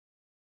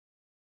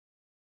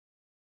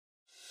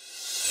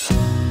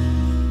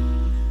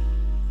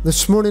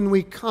This morning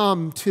we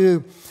come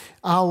to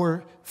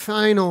our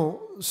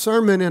final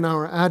sermon in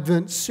our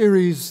Advent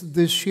series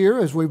this year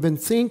as we've been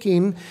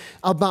thinking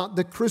about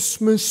the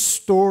Christmas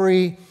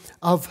story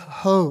of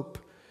hope.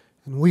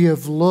 And we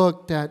have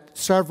looked at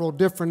several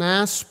different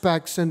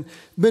aspects and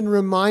been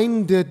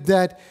reminded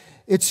that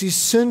it's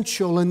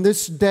essential in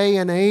this day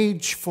and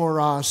age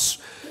for us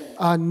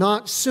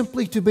not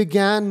simply to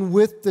begin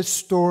with the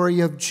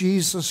story of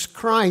Jesus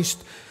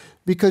Christ,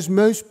 because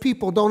most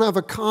people don't have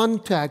a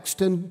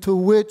context into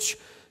which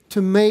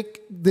to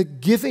make the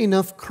giving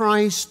of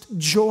Christ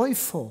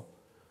joyful.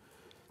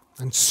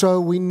 And so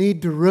we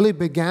need to really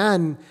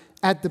begin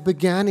at the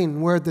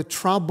beginning, where the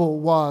trouble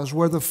was,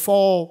 where the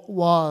fall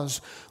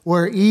was,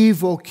 where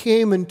evil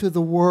came into the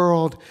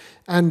world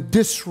and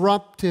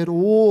disrupted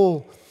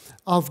all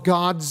of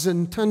God's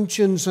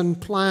intentions and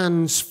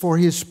plans for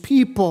His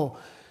people.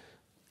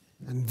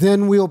 And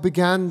then we'll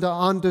begin to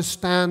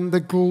understand the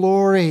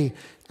glory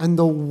and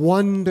the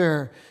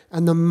wonder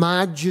and the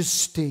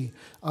majesty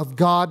of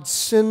God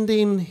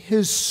sending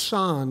His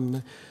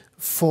Son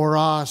for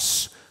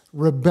us,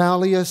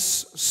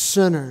 rebellious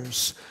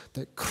sinners,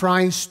 that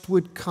Christ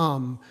would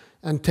come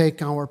and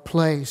take our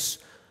place.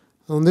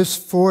 On this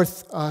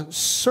fourth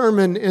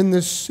sermon in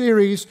this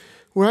series,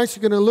 we're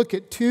actually going to look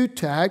at two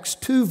texts,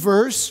 two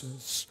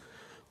verses.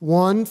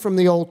 One from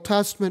the Old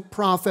Testament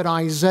prophet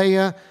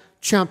Isaiah,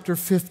 chapter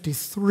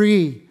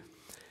 53.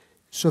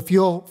 So if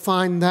you'll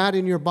find that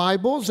in your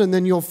Bibles, and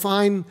then you'll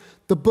find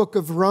the book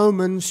of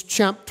Romans,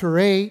 chapter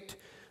 8,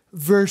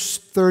 verse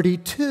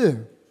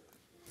 32.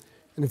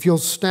 And if you'll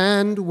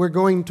stand, we're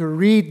going to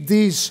read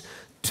these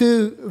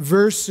two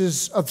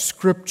verses of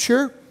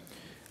Scripture.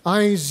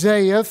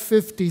 Isaiah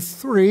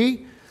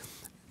 53.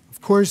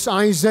 Of course,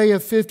 Isaiah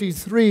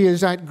 53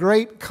 is that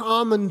great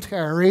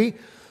commentary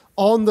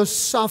on the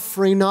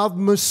suffering of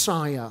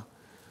Messiah.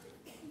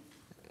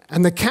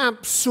 And the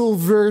capsule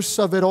verse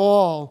of it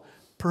all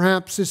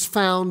perhaps is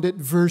found at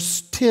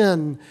verse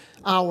 10,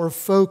 our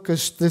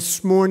focus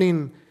this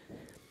morning.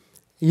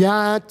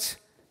 Yet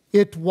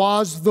it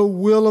was the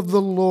will of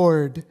the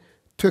Lord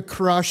to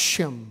crush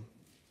him.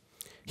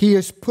 He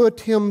has put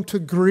him to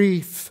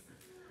grief.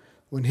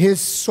 When his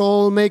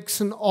soul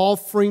makes an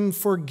offering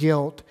for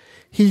guilt,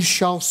 he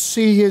shall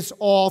see his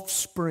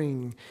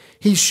offspring.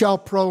 He shall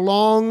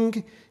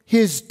prolong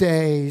his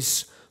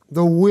days.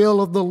 The will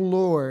of the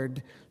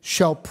Lord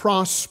shall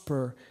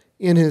prosper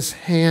in his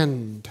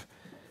hand.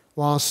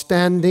 While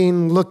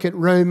standing, look at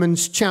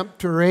Romans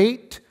chapter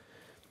 8.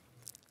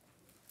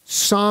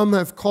 Some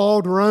have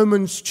called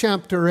Romans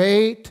chapter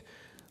 8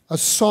 a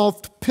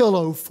soft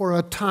pillow for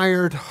a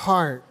tired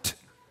heart.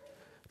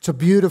 It's a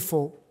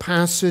beautiful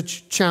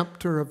passage,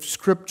 chapter of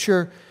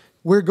Scripture.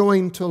 We're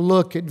going to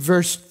look at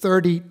verse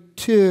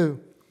 32.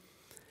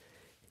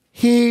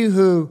 He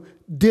who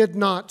did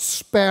not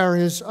spare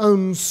his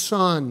own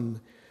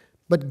Son,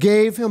 but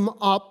gave him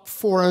up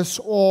for us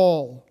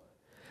all,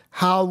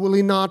 how will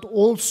he not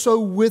also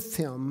with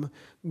him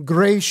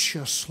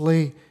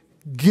graciously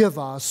give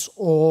us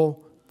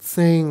all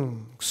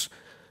things?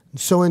 And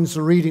so ends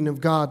the reading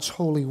of God's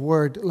holy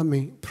word. Let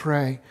me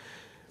pray.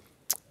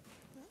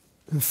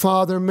 And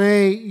Father,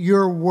 may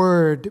your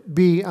word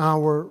be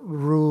our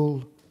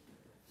rule.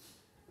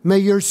 May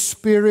your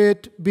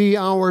Spirit be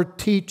our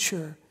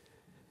teacher.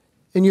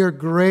 In your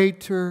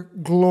greater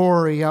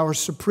glory, our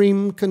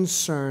supreme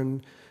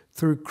concern,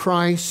 through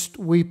Christ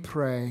we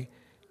pray.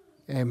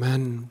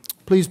 Amen.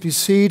 Please be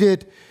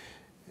seated.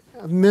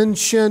 I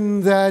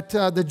mentioned that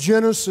the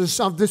genesis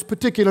of this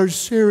particular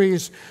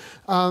series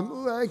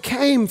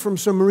came from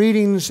some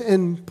readings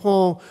in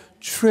Paul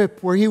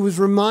Tripp, where he was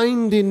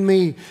reminding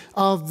me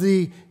of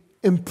the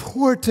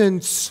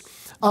importance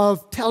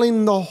of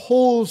telling the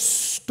whole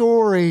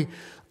story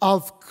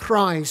of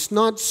Christ,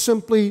 not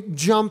simply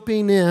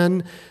jumping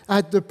in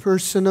at the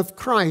person of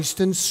Christ.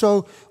 And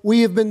so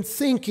we have been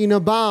thinking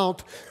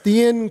about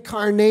the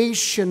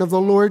incarnation of the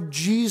Lord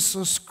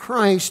Jesus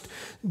Christ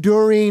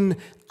during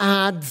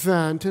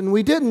Advent. And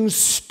we didn't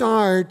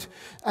start,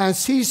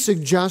 as he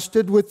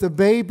suggested, with the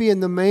baby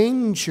in the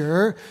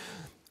manger,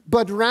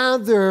 but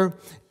rather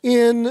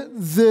in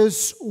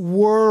this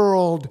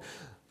world,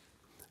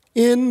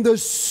 in the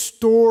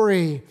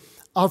story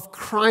of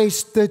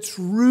Christ that's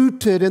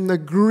rooted in the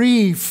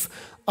grief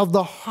of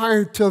the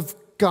heart of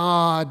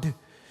God,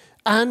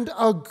 and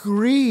a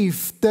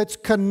grief that's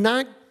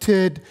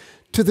connected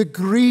to the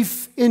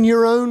grief in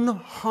your own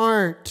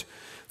heart.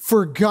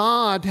 For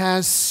God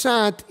has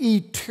set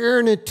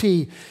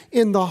eternity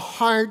in the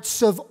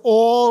hearts of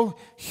all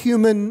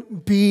human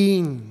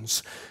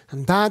beings.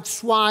 And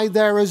that's why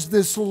there is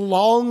this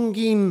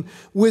longing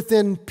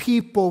within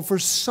people for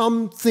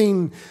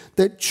something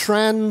that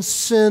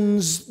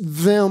transcends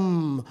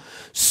them,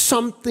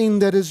 something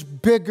that is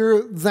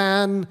bigger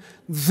than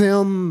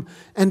them,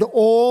 and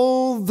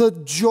all the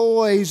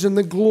joys and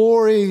the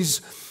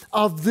glories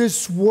of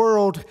this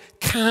world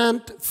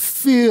can't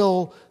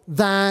fill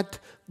that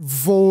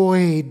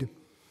void.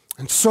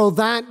 And so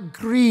that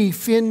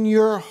grief in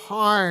your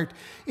heart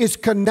is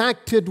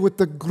connected with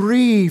the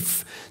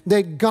grief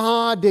that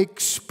God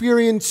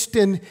experienced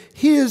in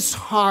His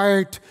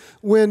heart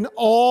when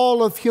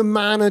all of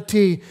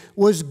humanity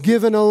was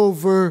given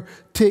over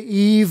to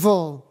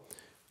evil.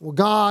 Well,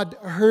 God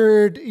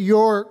heard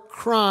your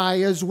cry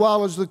as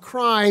well as the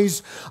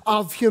cries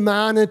of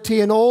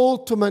humanity and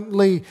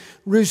ultimately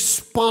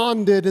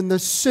responded in the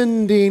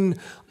sending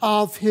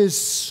of His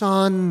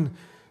Son.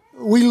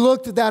 We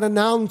looked at that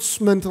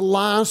announcement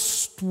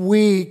last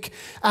week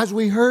as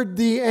we heard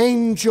the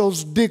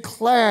angels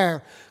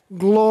declare,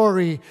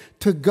 "Glory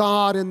to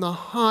God in the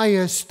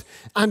highest,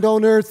 and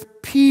on earth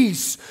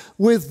peace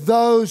with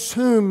those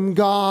whom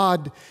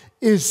God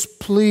is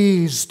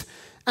pleased."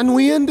 And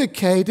we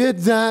indicated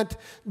that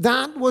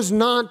that was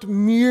not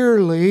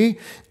merely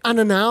an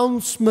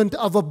announcement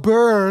of a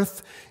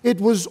birth,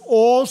 it was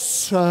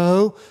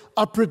also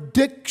a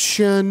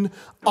prediction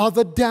of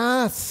a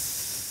death.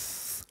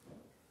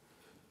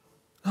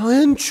 Now,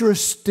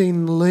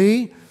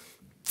 interestingly,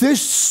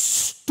 this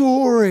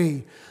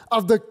story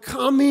of the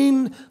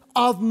coming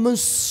of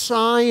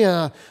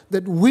Messiah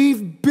that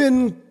we've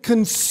been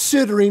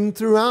considering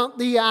throughout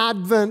the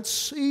Advent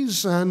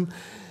season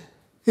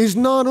is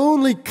not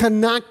only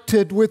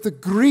connected with the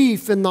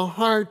grief in the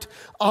heart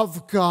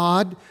of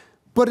God,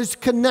 but it's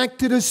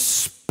connected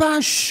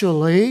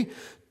especially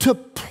to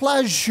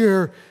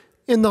pleasure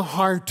in the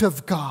heart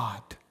of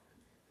God.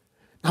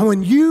 Now,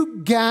 when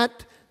you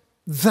get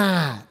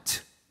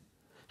that,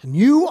 and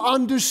you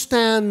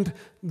understand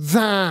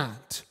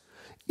that,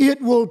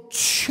 it will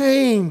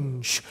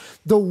change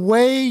the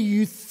way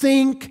you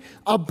think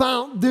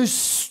about this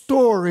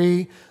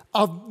story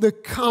of the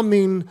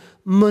coming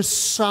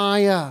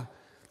Messiah.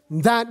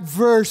 That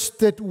verse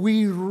that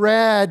we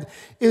read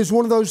is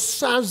one of those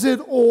says it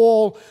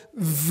all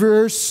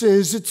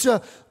verses. It's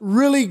a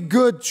really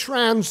good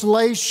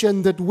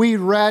translation that we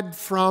read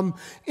from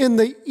in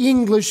the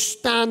English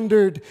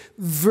Standard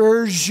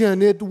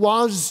Version. It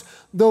was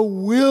the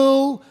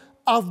will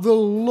of the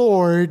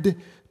Lord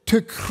to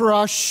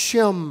crush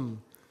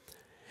him.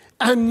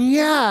 And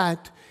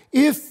yet,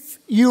 if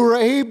you are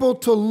able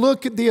to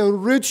look at the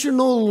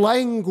original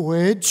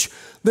language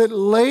that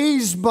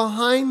lays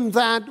behind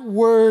that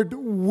word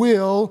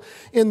will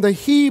in the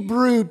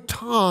Hebrew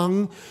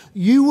tongue,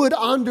 you would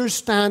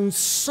understand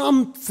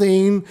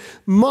something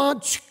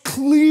much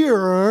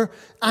clearer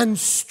and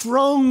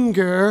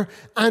stronger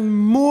and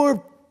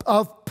more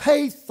of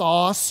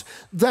pathos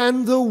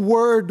than the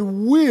word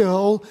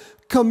will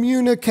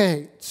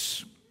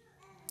communicates.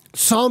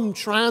 Some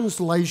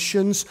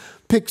translations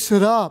picks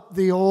it up.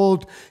 The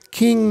old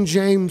King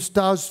James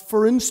does,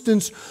 for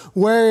instance,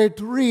 where it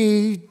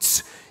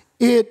reads,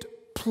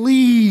 "It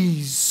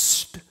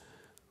pleased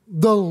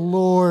the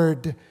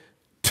Lord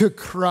to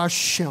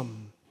crush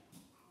him."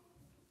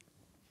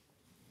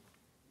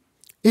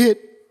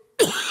 It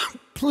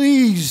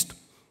pleased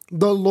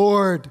the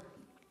Lord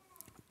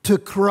to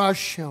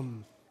crush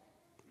him.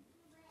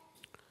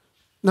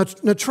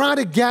 Now try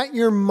to get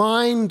your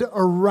mind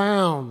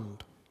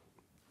around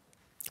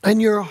and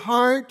your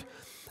heart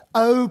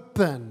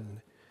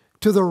open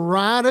to the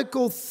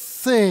radical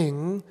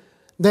thing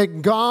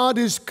that God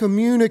is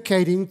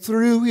communicating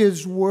through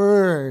His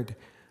Word.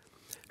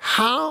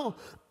 How,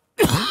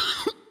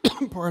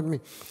 pardon me,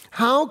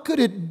 how could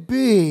it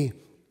be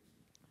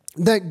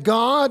that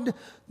God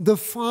the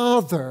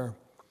Father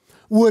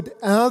would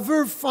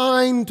ever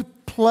find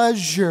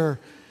pleasure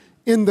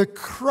in the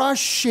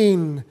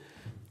crushing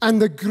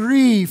and the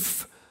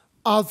grief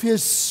of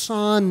His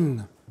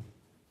Son?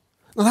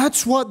 Now,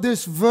 that's what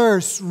this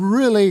verse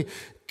really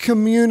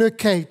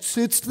communicates.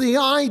 It's the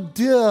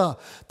idea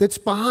that's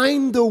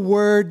behind the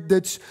word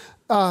that's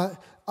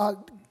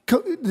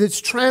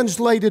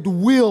translated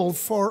will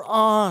for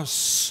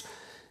us.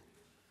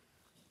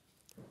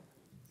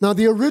 Now,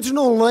 the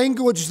original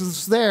language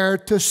is there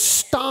to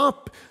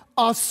stop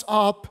us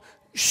up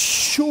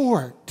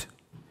short.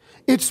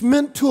 It's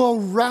meant to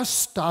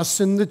arrest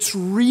us in its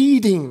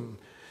reading.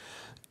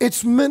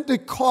 It's meant to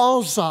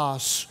cause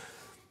us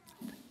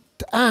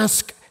to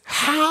ask,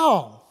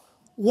 how?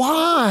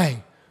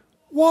 Why?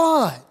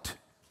 What?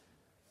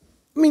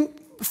 I mean,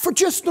 for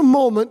just a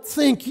moment,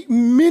 think,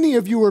 many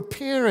of you are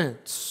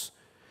parents.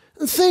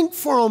 Think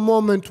for a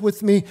moment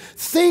with me.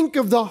 Think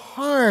of the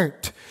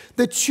heart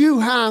that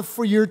you have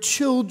for your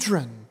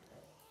children.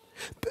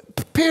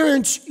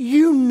 Parents,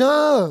 you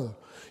know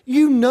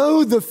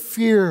the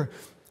fear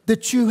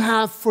that you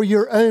have for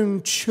your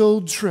own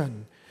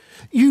children.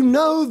 You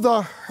know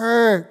the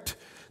hurt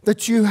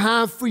that you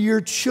have for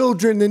your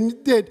children,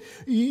 and that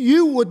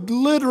you would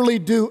literally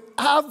do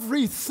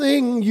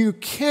everything you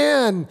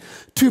can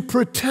to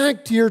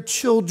protect your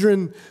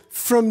children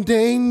from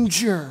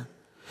danger.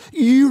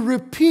 You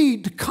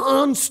repeat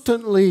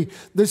constantly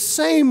the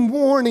same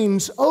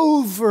warnings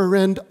over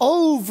and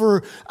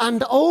over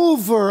and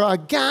over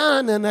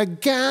again and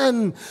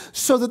again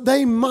so that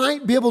they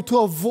might be able to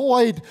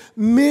avoid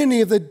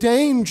many of the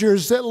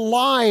dangers that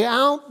lie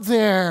out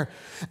there.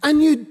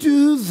 And you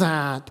do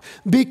that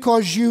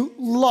because you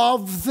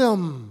love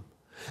them.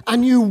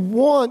 and you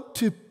want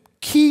to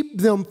keep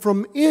them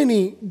from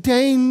any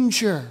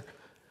danger.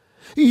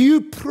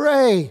 You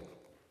pray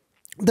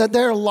that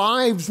their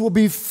lives will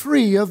be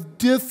free of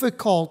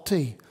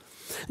difficulty,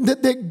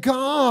 that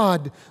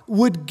God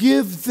would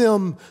give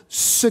them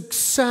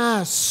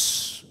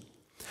success.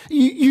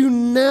 You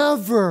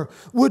never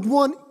would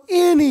want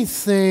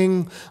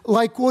anything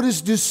like what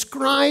is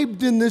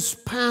described in this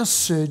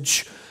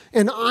passage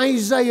in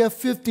Isaiah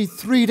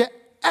 53 to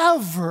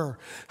ever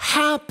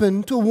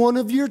happen to one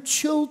of your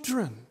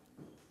children.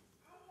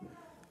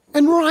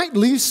 And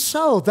rightly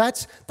so.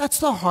 That's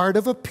the heart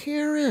of a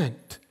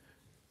parent.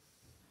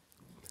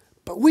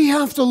 But we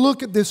have to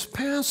look at this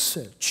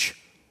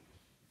passage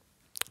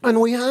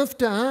and we have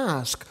to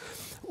ask,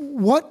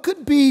 what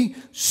could be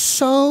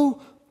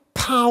so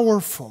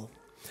powerful?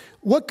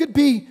 What could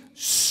be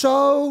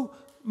so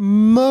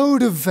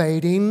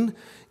motivating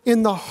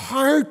in the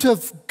heart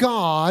of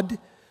God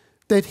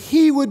that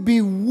He would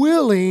be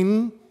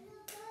willing,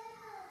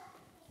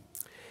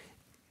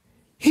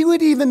 He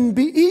would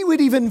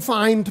even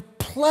find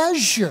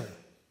pleasure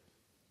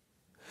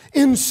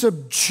in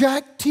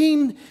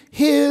subjecting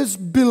His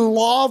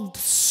beloved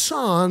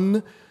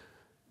Son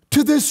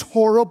to this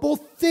horrible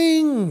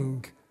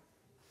thing?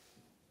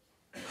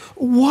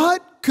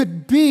 What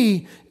could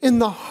be in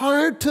the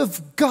heart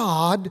of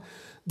God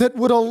that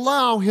would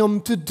allow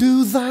Him to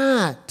do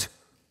that?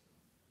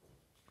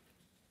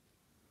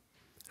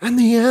 And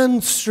the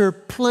answer,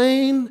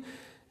 plain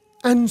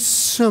and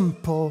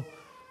simple,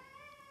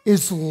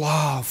 is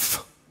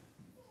love.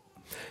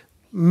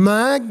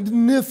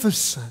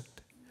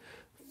 Magnificent,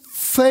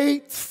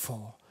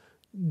 faithful,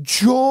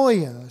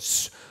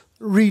 joyous,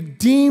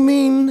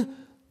 redeeming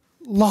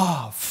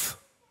love.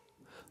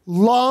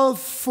 Love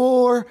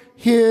for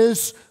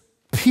His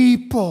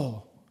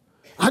people.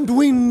 And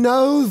we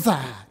know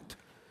that.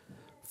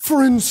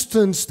 For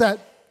instance, that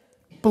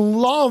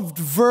beloved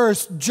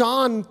verse,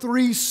 John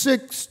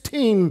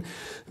 3:16,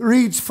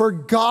 reads, "For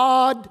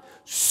God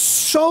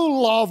so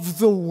loved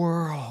the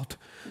world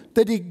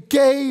that He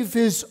gave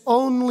His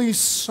only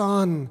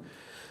Son."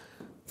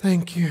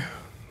 Thank you.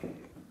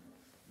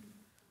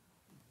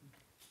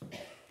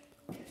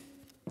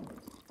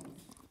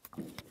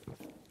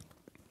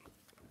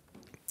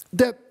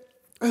 That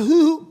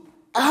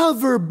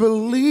whoever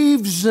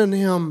believes in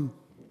Him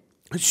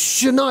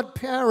should not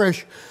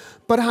perish,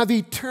 but have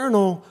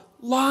eternal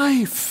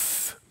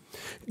life.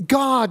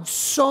 God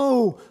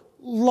so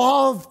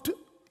loved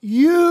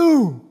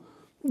you,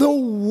 the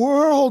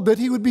world, that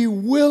He would be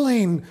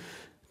willing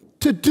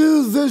to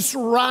do this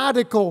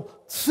radical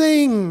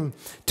thing,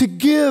 to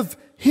give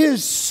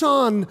His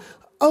Son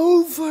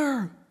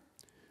over.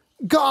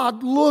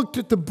 God looked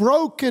at the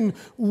broken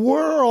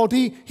world.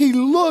 He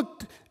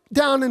looked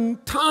down in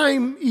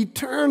time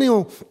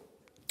eternal,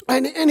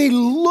 and He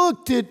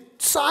looked at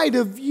side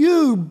of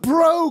you,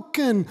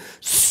 broken,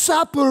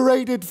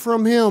 separated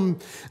from Him.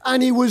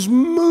 And He was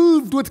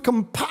moved with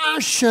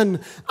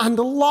compassion and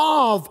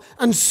love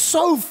and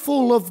so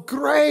full of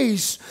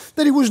grace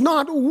that He was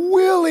not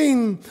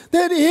willing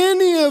that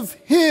any of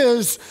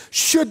His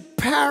should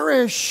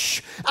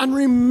perish and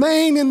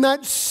remain in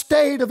that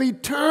state of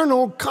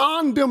eternal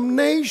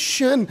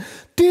condemnation.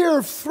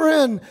 Dear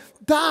friend,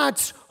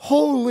 that's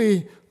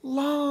holy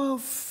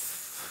love.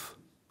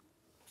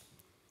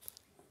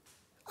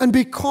 And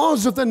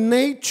because of the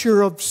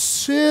nature of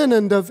sin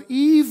and of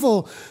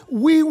evil,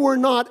 we were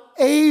not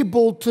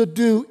able to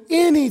do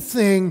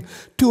anything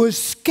to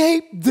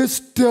escape this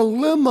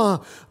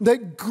dilemma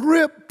that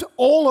gripped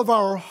all of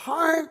our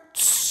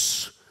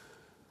hearts.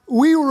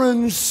 We were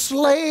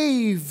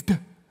enslaved.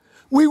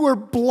 We were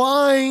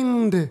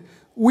blind.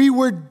 We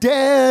were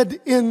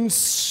dead in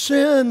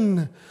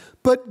sin.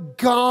 But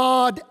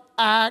God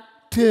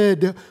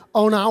acted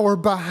on our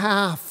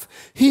behalf.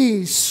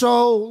 He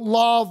so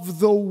loved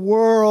the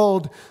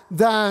world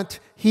that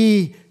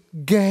He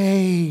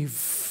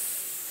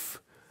gave.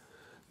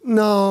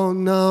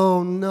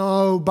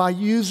 No. By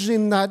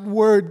using that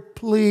word,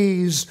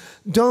 please,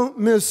 don't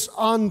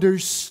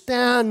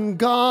misunderstand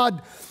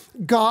God.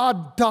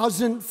 God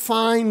doesn't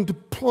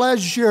find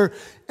pleasure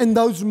in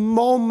those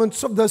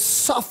moments of the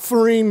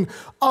suffering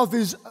of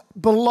His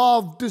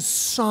beloved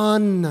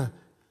Son.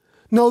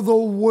 No, the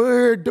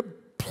word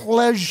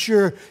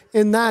pleasure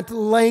in that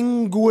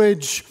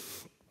language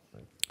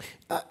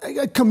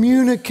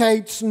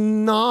communicates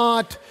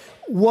not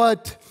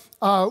what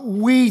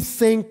we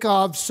think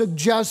of,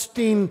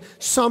 suggesting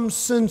some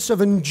sense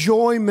of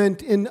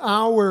enjoyment in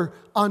our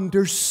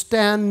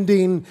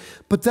understanding.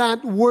 But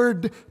that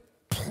word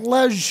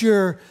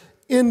pleasure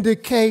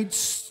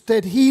indicates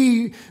that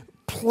He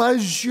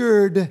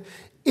pleasured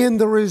in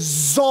the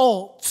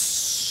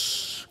results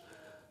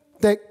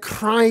that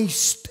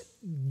Christ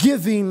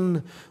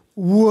giving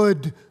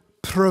would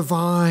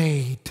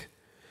provide.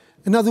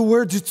 In other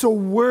words, it's a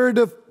word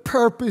of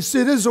purpose.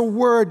 It is a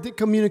word that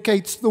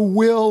communicates the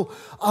will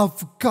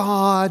of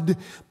God.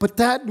 But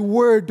that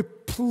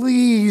word,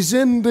 please,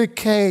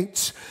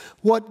 indicates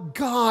what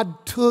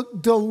God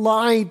took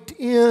delight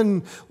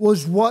in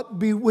was what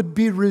would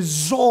be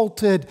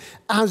resulted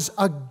as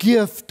a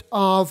gift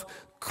of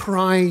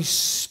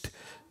Christ.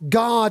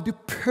 God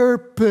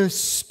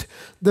purposed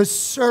the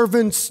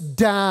servant's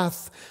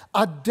death,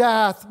 a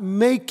death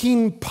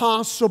making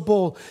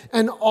possible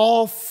an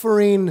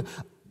offering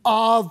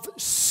of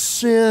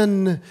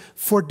sin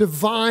for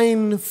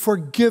divine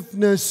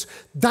forgiveness.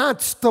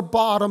 That's the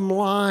bottom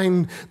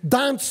line.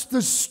 That's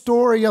the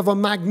story of a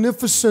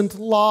magnificent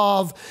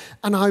love.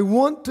 And I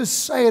want to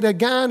say it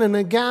again and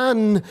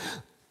again.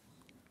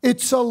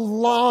 It's a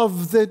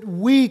love that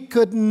we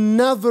could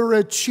never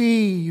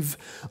achieve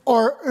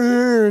or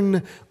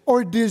earn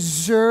or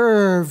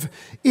deserve.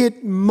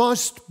 It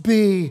must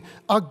be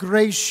a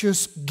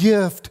gracious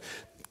gift.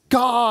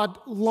 God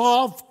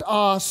loved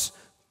us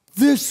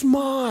this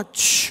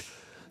much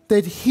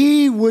that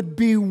He would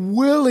be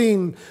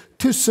willing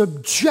to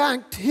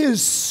subject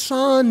His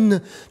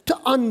Son to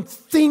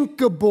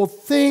unthinkable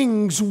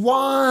things.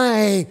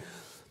 Why?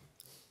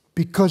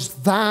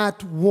 Because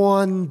that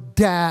one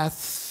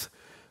death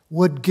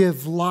would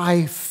give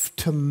life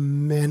to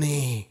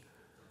many.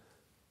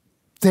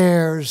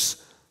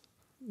 There's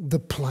the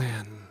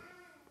plan.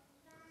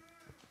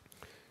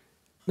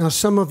 Now,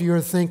 some of you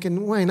are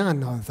thinking, Wayne, I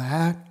know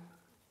that.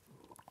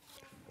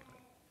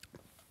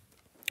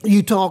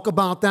 You talk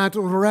about that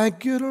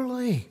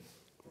regularly.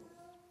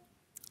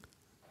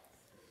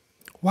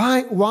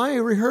 Why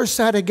rehearse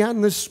that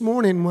again this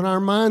morning when our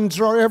minds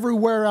are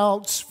everywhere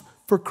else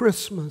for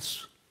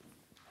Christmas?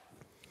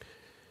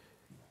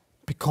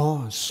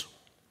 Because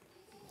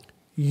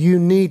you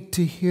need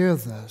to hear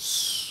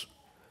this.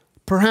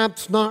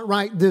 Perhaps not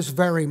right this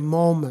very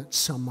moment,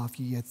 some of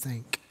you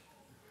think.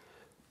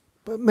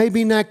 But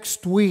maybe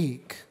next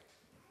week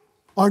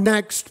or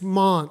next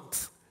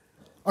month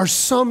or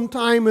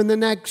sometime in the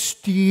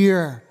next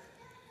year,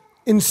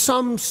 in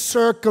some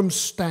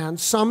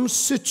circumstance, some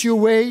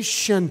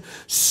situation,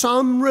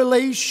 some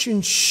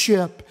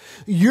relationship,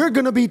 you're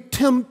going to be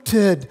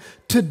tempted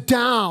to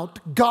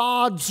doubt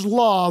God's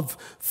love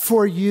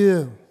for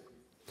you.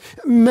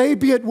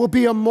 Maybe it will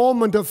be a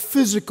moment of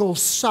physical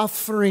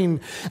suffering,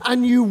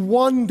 and you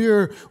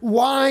wonder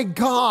why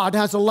God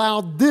has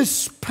allowed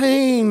this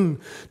pain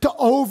to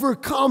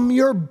overcome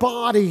your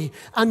body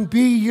and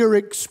be your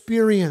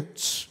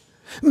experience.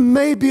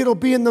 Maybe it'll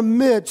be in the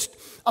midst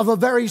of a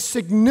very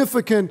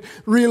significant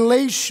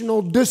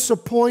relational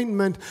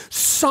disappointment.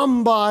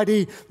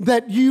 Somebody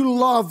that you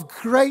love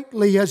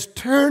greatly has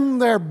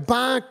turned their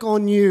back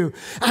on you,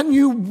 and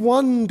you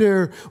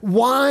wonder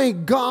why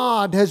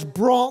God has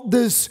brought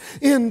this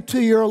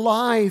into your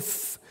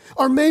life.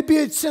 Or maybe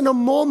it's in a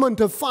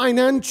moment of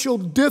financial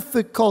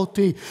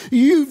difficulty.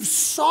 You've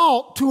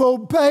sought to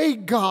obey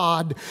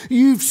God.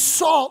 You've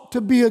sought to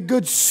be a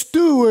good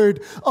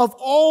steward of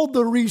all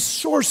the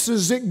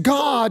resources that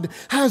God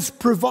has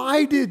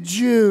provided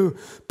you.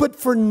 But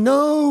for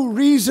no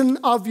reason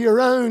of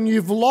your own,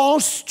 you've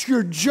lost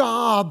your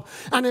job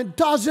and it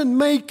doesn't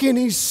make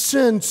any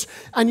sense.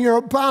 And you're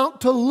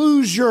about to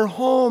lose your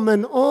home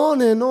and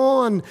on and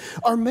on.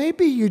 Or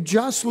maybe you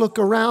just look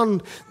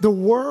around the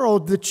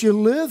world that you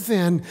live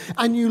in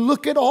and you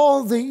look at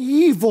all the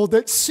evil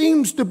that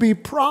seems to be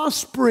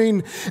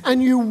prospering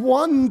and you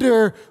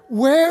wonder,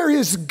 where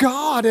is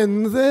God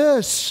in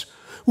this?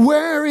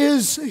 Where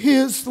is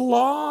His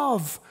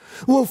love?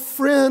 Well,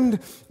 friend,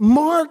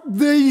 mark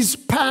these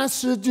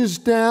passages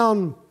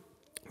down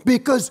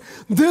because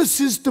this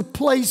is the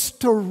place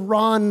to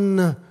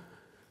run.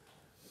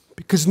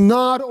 Because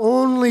not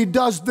only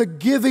does the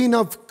giving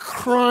of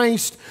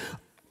Christ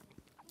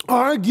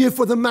argue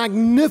for the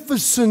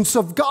magnificence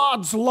of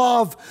God's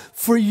love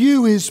for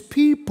you, His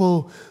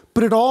people,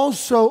 but it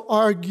also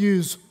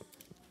argues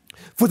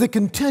for the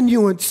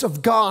continuance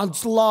of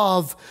God's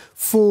love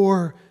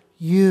for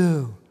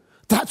you.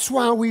 That's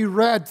why we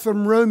read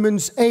from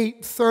Romans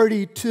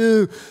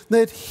 8:32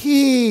 that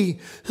He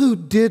who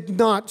did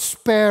not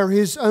spare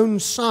His own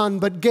Son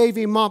but gave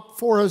Him up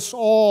for us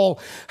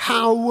all,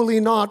 how will He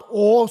not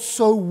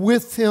also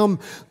with Him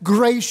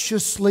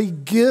graciously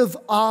give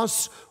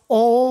us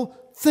all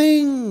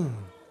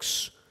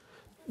things?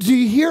 Do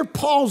you hear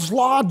Paul's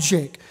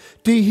logic?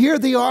 Do you hear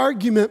the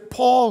argument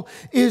Paul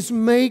is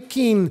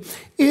making?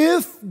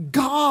 If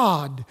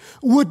God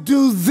would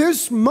do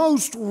this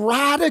most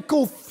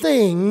radical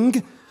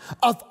thing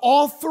of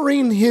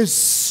offering His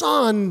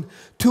Son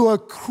to a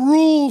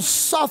cruel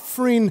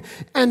suffering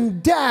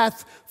and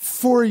death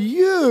for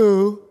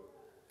you,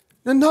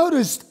 now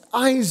notice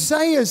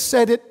Isaiah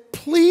said it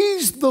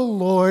pleased the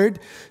Lord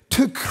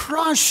to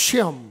crush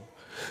Him,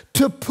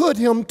 to put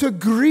Him to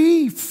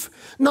grief.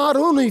 Not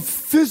only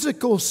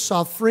physical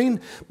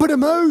suffering, but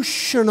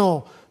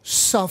emotional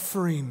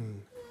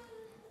suffering.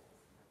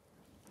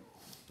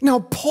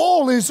 Now,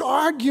 Paul is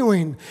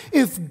arguing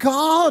if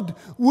God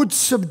would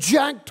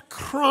subject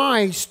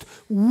Christ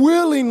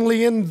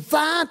willingly in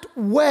that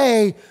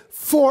way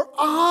for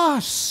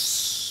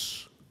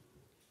us,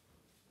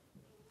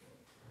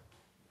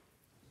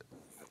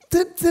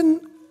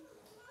 then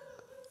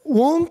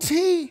won't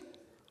He?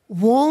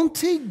 won't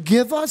He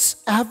give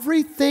us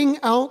everything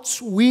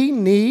else we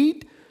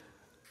need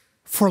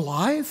for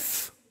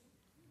life?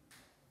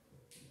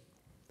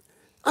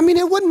 I mean,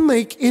 it wouldn't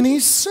make any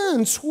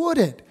sense, would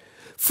it?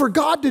 For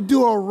God to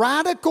do a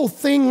radical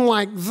thing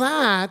like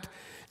that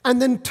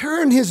and then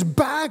turn His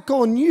back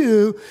on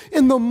you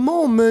in the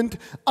moment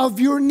of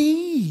your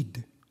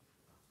need.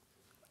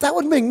 That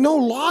would make no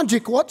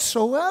logic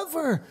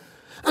whatsoever.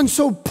 And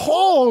so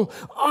Paul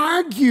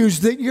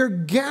argues that your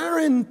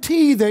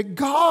guarantee that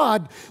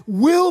God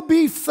will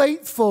be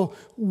faithful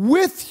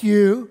with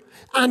you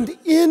and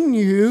in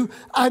you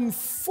and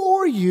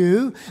for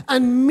you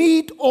and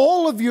meet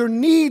all of your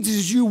needs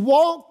as you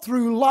walk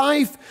through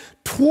life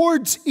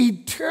towards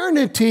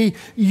eternity,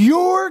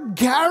 your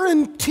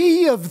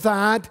guarantee of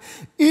that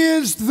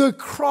is the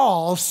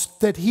cross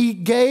that He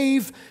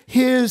gave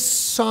His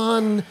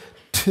Son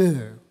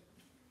to.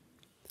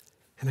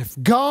 And if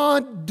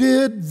God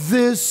did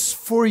this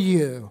for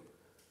you,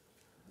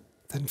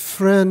 then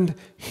friend,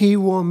 He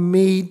will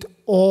meet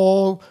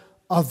all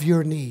of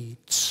your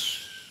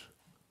needs.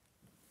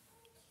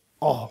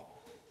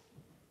 All.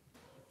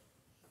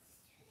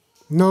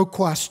 No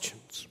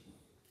questions.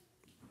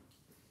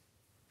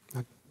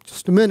 Now,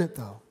 just a minute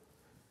though.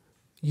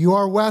 You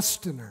are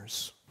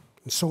Westerners,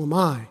 and so am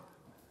I.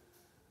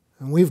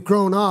 And we've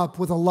grown up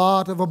with a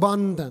lot of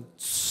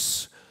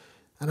abundance.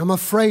 And I'm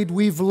afraid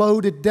we've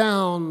loaded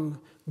down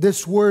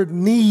this word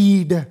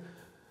need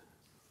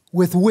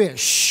with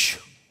wish.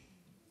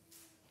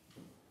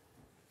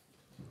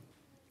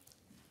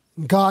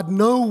 God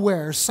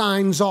nowhere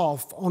signs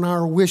off on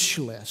our wish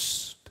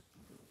list.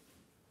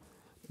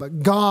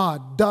 But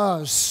God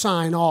does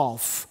sign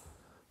off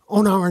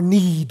on our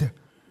need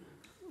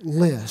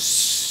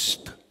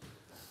list.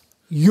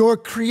 Your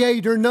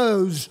Creator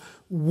knows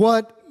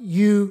what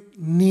you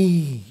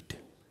need.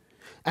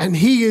 And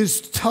He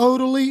is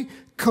totally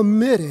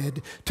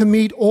committed to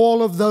meet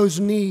all of those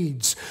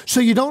needs. So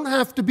you don't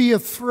have to be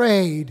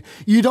afraid.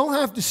 You don't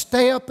have to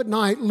stay up at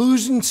night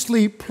losing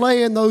sleep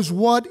playing those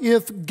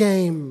what-if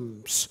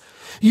games.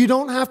 You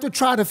don't have to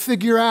try to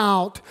figure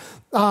out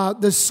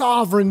the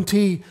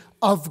sovereignty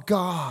of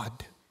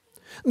God.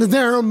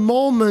 There are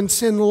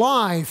moments in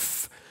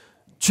life,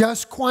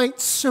 just quite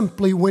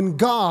simply, when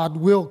God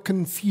will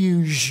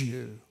confuse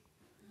you.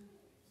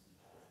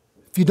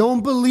 If you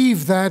don't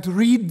believe that,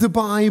 read the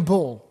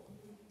Bible.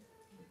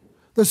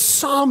 The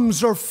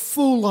Psalms are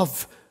full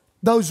of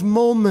those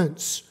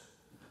moments.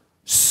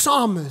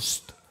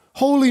 Psalmists,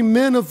 holy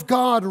men of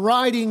God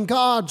writing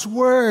God's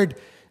Word,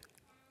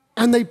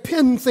 and they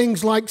pen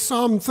things like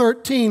Psalm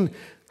 13.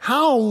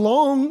 How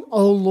long,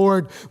 O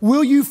Lord,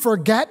 will you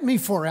forget me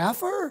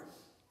forever?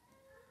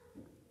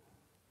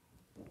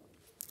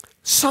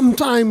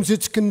 Sometimes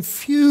it's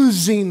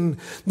confusing,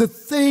 the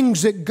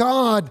things that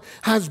God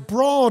has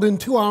brought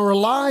into our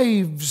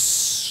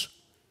lives.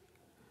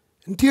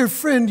 And dear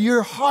friend,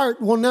 your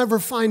heart will never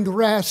find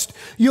rest.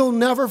 You'll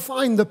never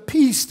find the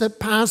peace that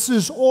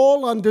passes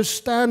all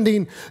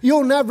understanding.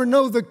 You'll never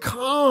know the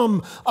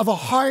calm of a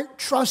heart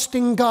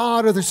trusting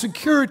God or the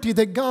security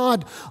that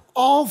God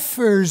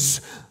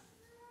offers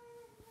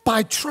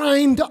by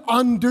trying to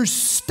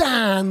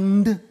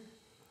understand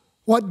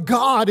what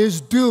God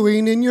is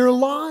doing in your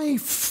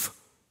life.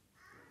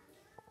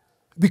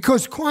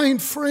 Because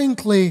quite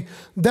frankly,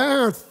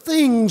 there are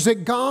things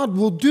that God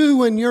will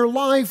do in your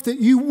life that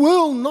you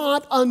will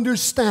not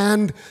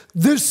understand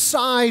this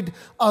side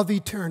of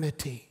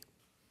eternity.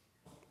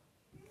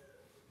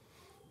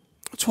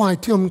 That's why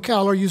Tim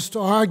Keller used to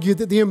argue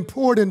that the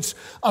importance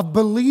of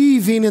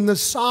believing in the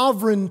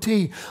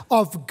sovereignty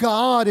of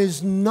God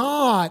is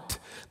not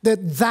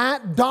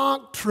that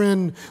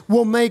doctrine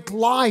will make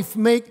life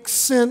make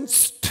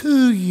sense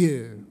to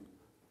you.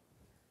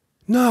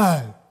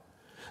 No.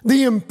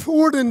 The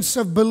importance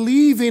of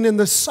believing in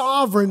the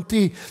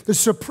sovereignty, the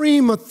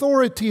supreme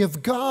authority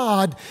of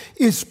God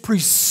is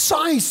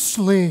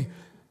precisely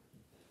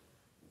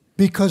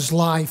because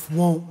life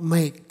won't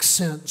make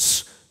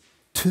sense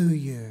to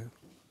you.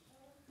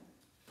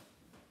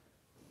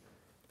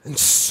 And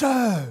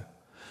so,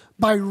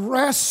 by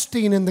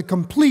resting in the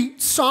complete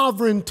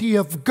sovereignty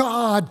of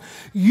God,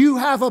 you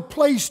have a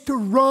place to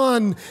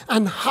run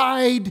and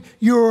hide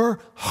your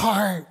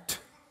heart.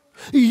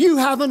 You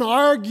have an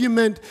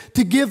argument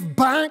to give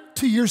back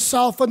to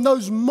yourself in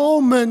those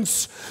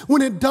moments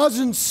when it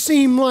doesn't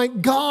seem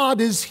like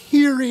God is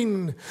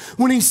hearing,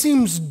 when He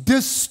seems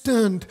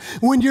distant,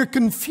 when you're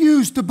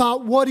confused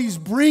about what He's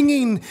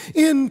bringing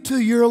into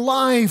your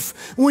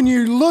life, when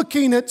you're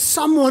looking at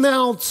someone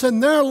else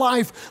and their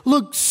life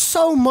looks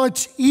so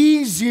much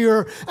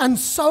easier and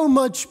so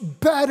much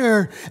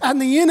better,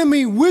 and the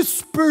enemy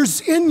whispers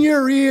in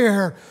your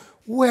ear,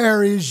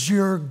 "Where is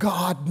your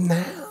God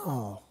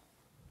now?"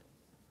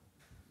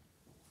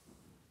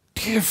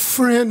 Dear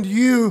friend,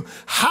 you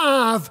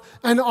have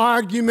an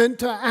argument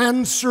to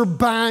answer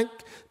back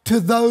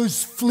to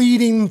those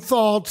fleeting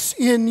thoughts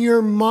in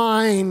your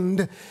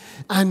mind,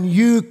 and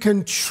you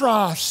can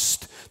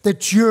trust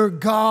that your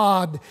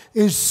God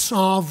is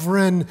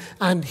sovereign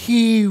and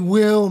He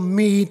will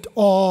meet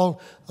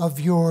all of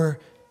your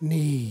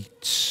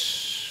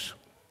needs.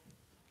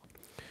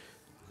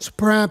 So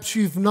perhaps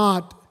you've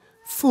not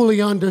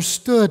fully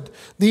understood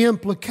the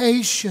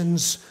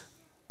implications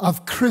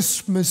of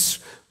Christmas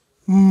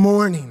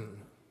morning.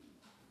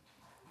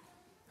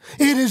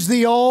 It is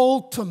the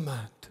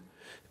ultimate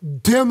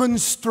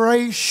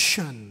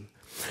demonstration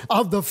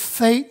of the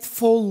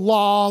faithful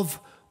love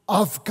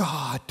of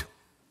God.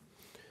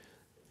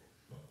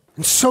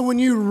 And so when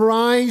you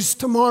rise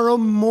tomorrow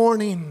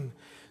morning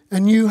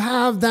and you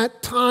have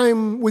that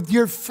time with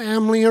your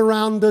family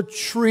around a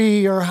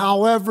tree or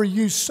however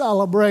you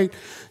celebrate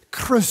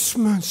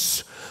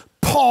Christmas,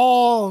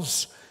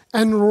 pause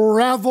and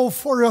revel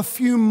for a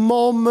few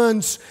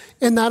moments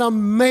in that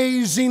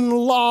amazing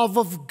love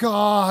of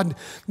God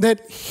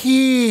that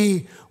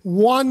He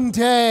one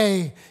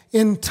day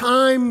in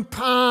time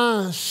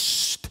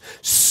past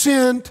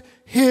sent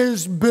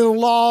His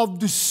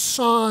beloved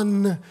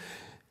Son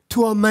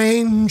to a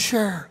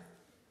manger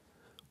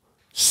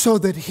so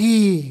that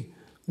He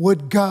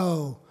would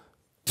go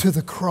to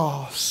the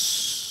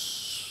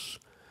cross.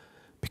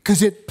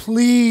 Because it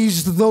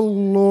pleased the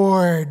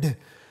Lord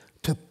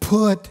to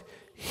put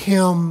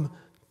Him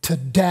to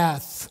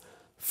death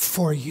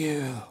for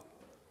you.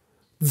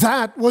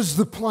 That was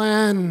the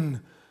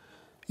plan.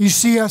 You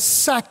see, a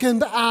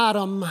second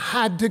Adam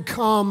had to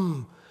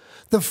come.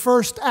 The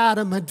first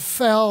Adam had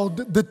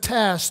failed the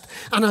test,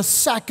 and a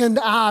second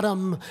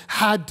Adam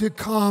had to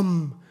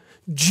come.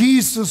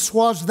 Jesus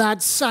was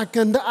that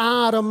second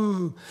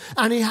Adam,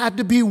 and He had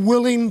to be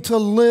willing to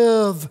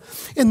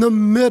live in the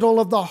middle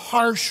of the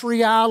harsh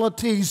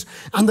realities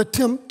and the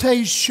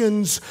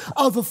temptations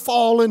of the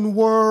fallen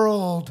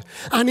world.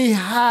 And He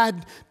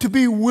had to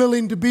be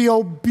willing to be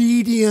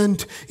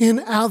obedient in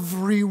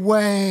every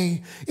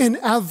way, in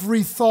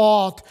every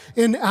thought,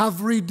 in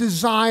every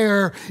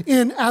desire,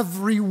 in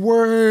every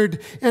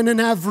word, and in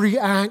every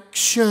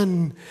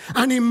action.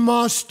 And He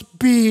must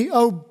be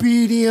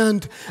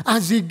obedient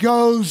as He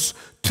goes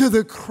to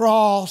the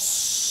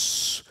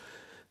cross.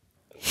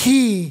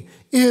 He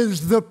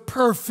is the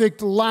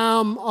perfect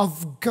Lamb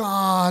of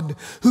God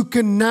who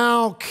can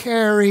now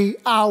carry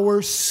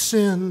our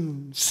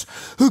sins,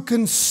 who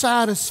can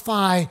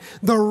satisfy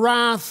the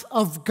wrath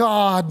of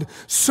God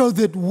so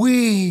that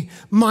we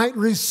might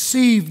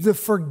receive the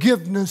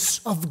forgiveness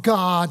of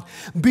God,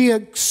 be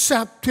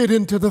accepted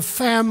into the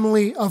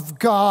family of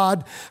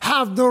God,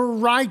 have the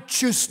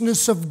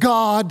righteousness of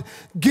God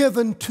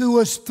given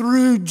to us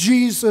through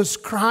Jesus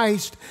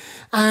Christ,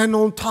 and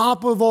on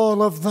top of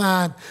all of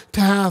that,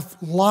 to have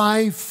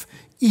life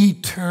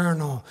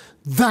eternal.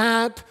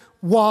 That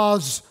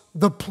was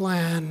the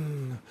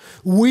plan.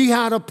 We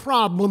had a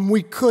problem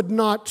we could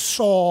not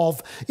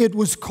solve. It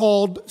was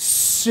called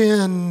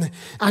sin.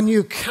 And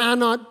you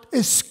cannot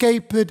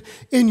escape it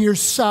in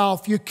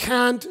yourself. You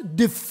can't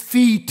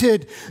defeat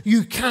it.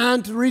 You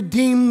can't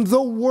redeem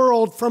the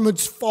world from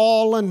its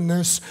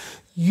fallenness.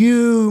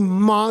 You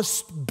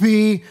must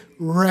be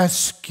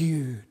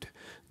rescued.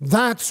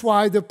 That's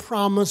why the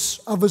promise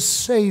of a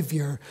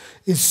Savior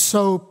is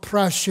so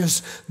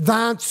precious.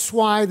 That's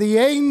why the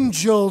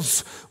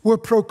angels were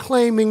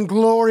proclaiming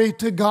glory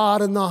to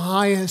God in the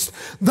highest.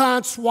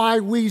 That's why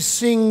we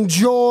sing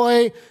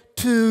joy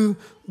to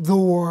the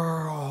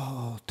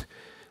world.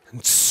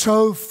 And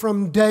so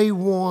from day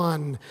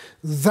one,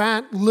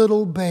 that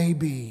little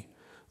baby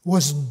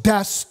was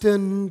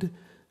destined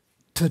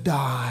to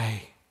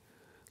die.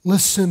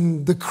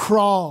 Listen, the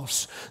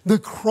cross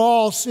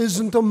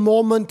isn't a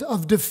moment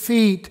of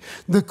defeat.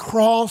 The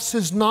cross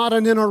is not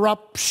an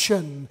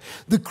interruption.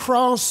 The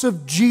cross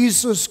of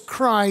Jesus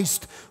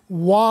Christ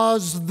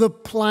was the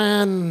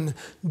plan.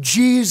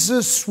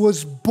 Jesus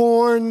was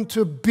born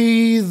to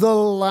be the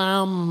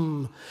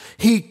Lamb.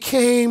 He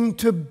came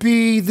to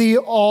be the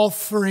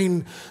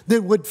offering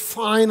that would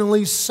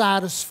finally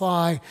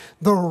satisfy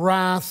the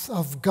wrath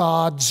of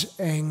God's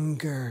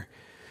anger.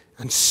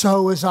 And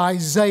so as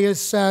Isaiah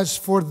says,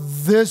 for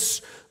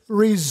this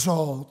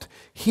result,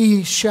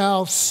 he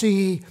shall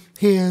see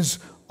his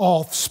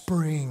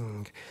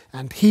offspring,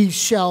 and he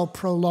shall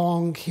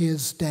prolong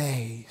his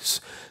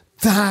days.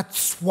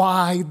 That's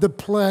why the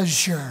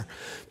pleasure,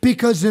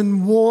 because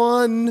in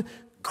one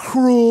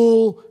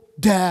cruel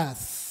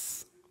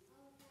death,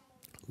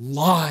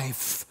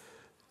 life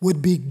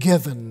would be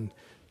given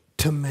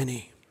to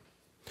many.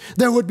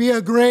 There would be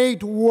a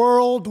great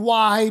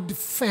worldwide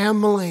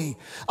family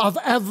of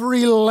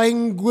every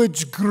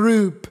language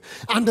group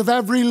and of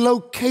every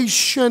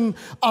location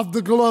of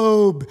the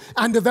globe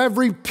and of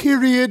every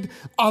period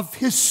of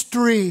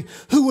history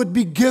who would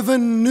be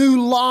given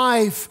new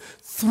life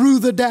through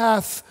the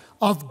death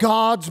of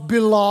God's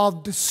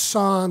beloved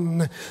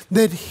Son,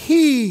 that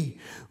He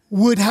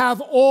would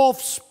have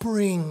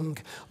offspring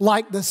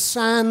like the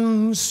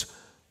sands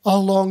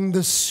along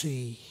the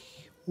sea.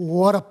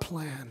 What a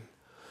plan.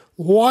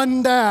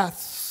 One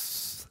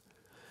death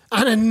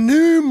and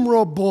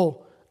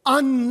innumerable,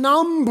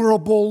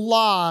 unnumberable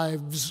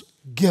lives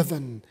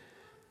given.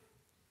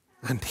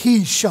 And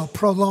he shall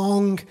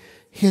prolong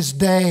his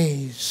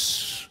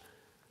days.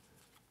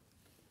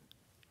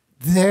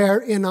 there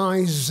in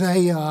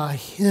Isaiah a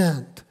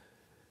hint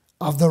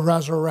of the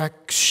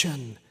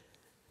resurrection.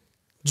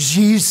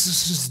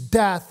 Jesus'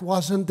 death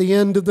wasn't the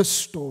end of the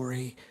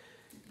story.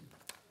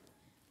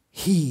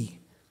 He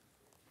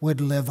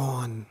would live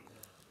on.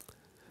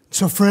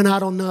 So friend, I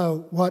don't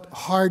know what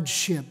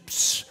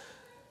hardships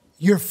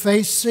you're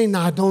facing.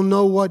 I don't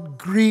know what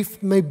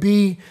grief may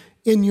be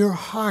in your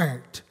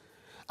heart.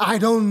 I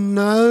don't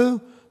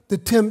know the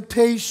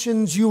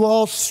temptations you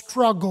all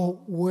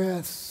struggle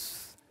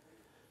with.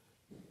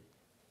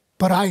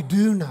 But I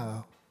do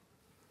know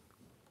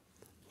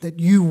that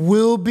you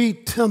will be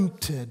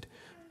tempted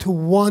to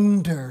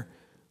wonder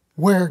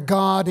where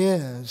God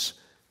is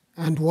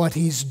and what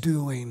He's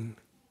doing.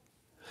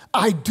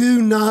 I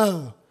do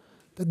know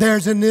that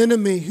there's an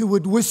enemy who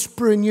would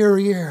whisper in your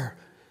ear,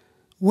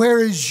 "Where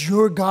is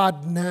your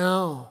God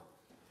now?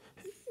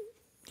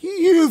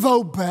 You've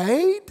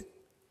obeyed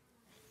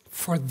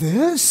for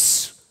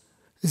this?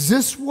 Is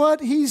this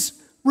what He's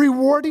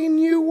rewarding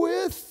you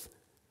with?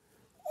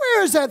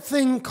 Where's that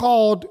thing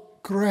called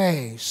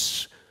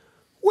grace?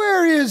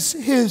 Where is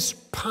His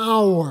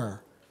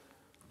power?"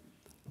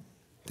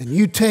 Then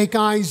you take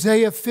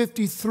Isaiah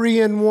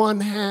 53 in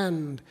one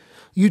hand,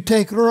 you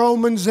take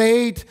Romans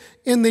 8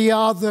 in the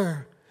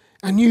other,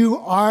 and you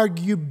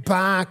argue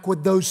back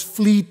with those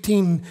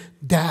fleeting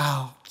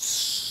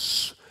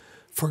doubts.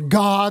 For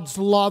God's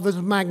love is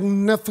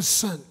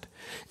magnificent.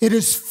 It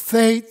is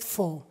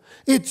faithful.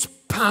 It's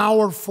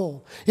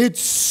powerful.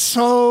 It's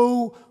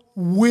so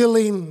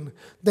willing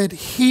that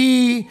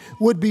He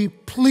would be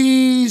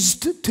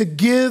pleased to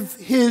give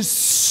His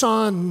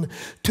Son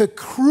to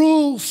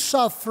cruel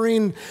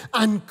suffering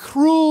and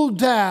cruel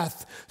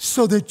death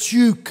so that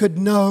you could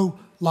know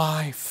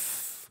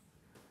life.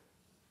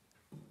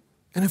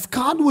 And if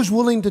God was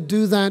willing to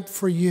do that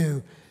for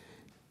you,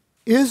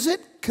 is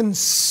it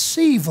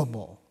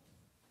conceivable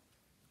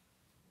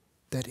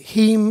that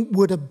He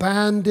would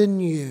abandon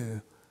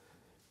you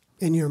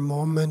in your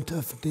moment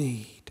of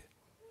need?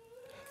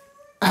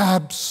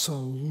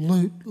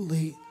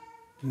 Absolutely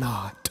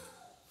not.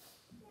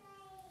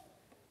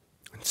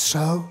 And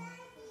so,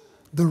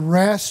 the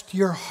rest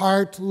your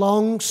heart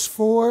longs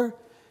for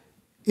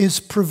is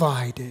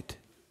provided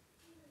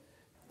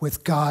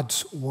with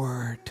God's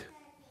Word.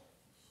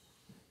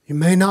 You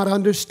may not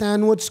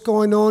understand what's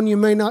going on. You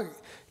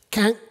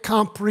can't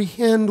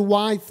comprehend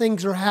why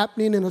things are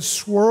happening in a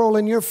swirl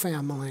in your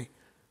family.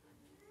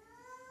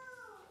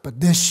 But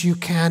this you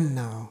can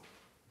know.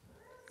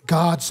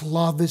 God's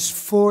love is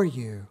for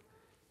you.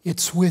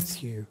 It's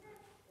with you.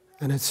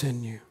 And it's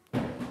in you.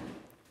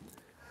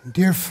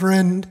 Dear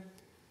friend,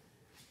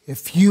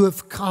 if you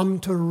have come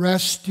to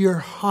rest your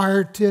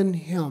heart in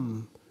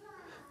Him,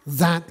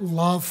 that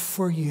love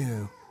for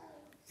you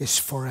is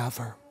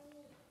forever.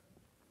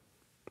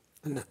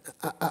 And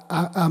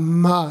I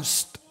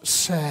must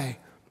say,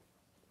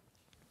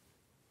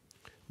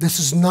 this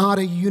is not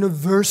a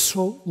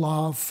universal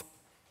love.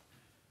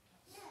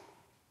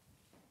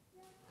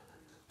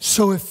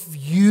 So if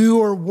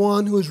you are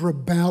one who is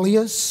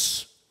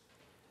rebellious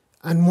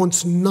and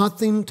wants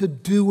nothing to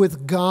do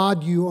with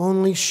God, you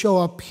only show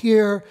up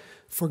here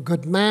for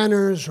good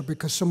manners or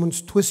because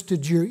someone's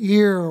twisted your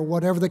ear or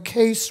whatever the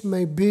case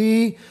may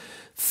be,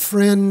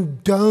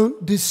 friend,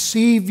 don't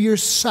deceive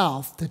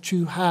yourself that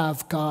you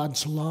have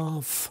God's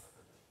love.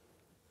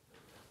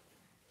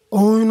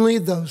 Only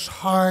those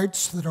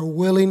hearts that are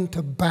willing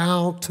to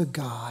bow to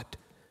God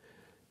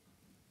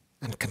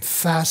and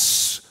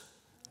confess,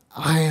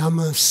 "I am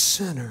a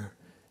sinner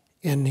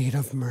in need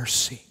of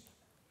mercy."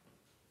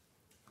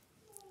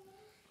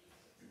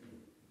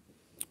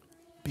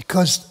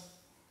 Because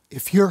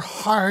if your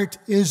heart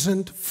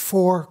isn't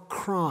for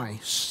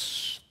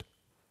Christ,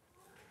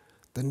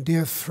 then,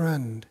 dear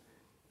friend,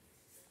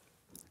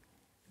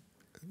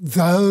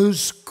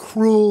 those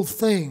cruel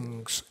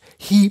things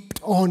heaped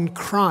on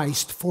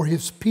Christ for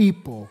His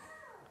people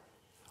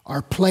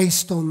are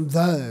placed on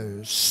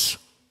those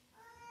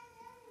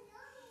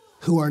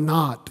who are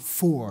not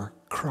for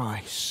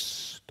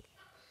Christ.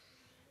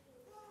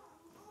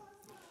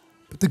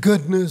 But the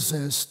good news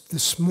is,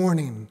 this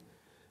morning,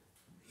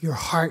 your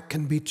heart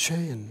can be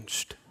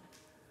changed.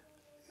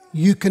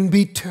 You can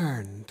be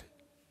turned.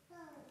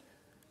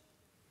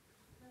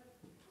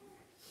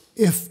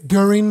 If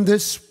during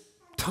this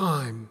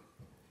time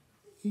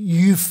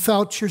you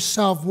felt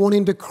yourself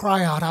wanting to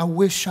cry out, "I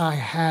wish I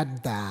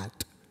had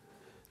that,"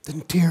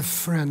 then, dear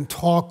friend,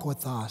 talk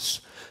with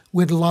us.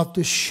 We'd love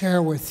to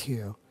share with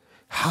you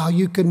how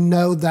you can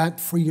know that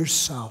for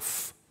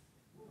yourself.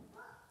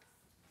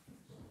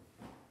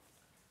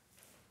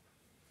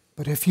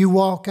 But if you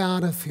walk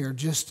out of here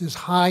just as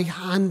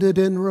high-handed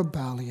in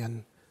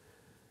rebellion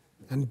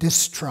and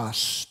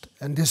distrust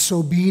and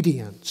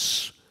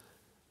disobedience,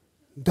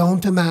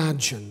 don't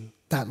imagine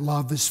that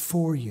love is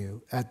for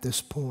you at this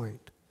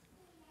point.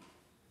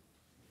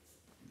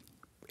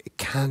 It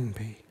can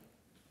be.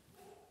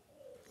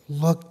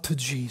 Look to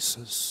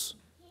Jesus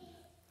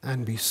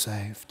and be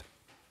saved.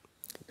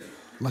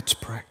 Let's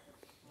pray.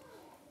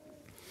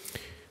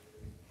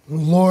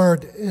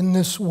 Lord, in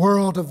this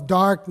world of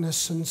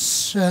darkness and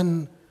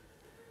sin,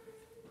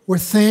 where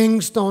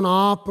things don't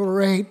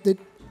operate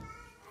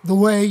the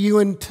way you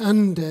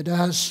intended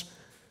as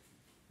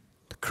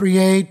the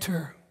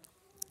Creator,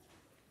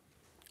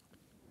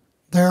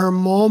 there are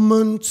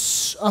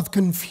moments of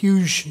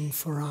confusion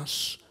for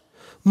us,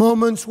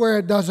 moments where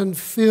it doesn't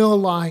feel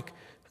like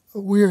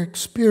we're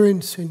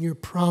experiencing your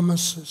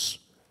promises.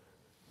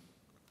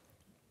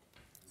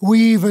 We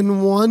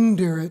even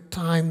wonder at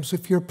times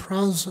if you're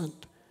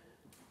present.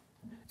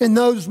 In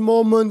those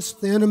moments,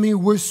 the enemy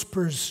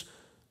whispers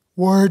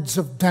words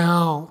of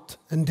doubt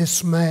and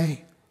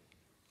dismay.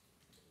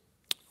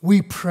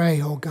 We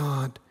pray, oh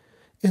God,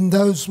 in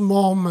those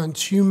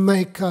moments you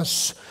make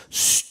us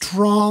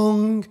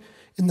strong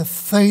in the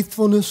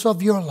faithfulness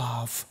of your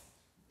love.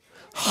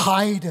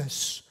 Hide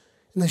us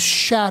in the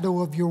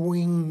shadow of your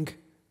wing.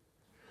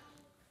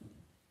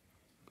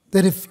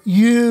 That if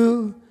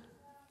you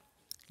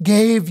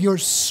gave your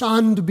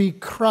Son to be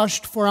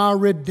crushed for our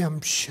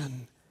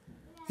redemption,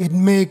 it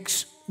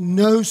makes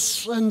no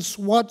sense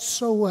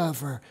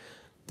whatsoever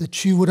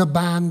that you would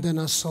abandon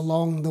us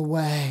along the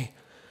way.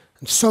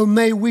 And so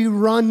may we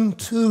run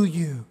to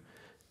you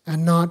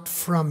and not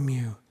from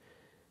you.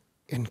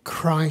 In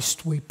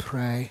Christ we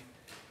pray.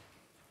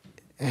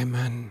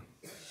 Amen.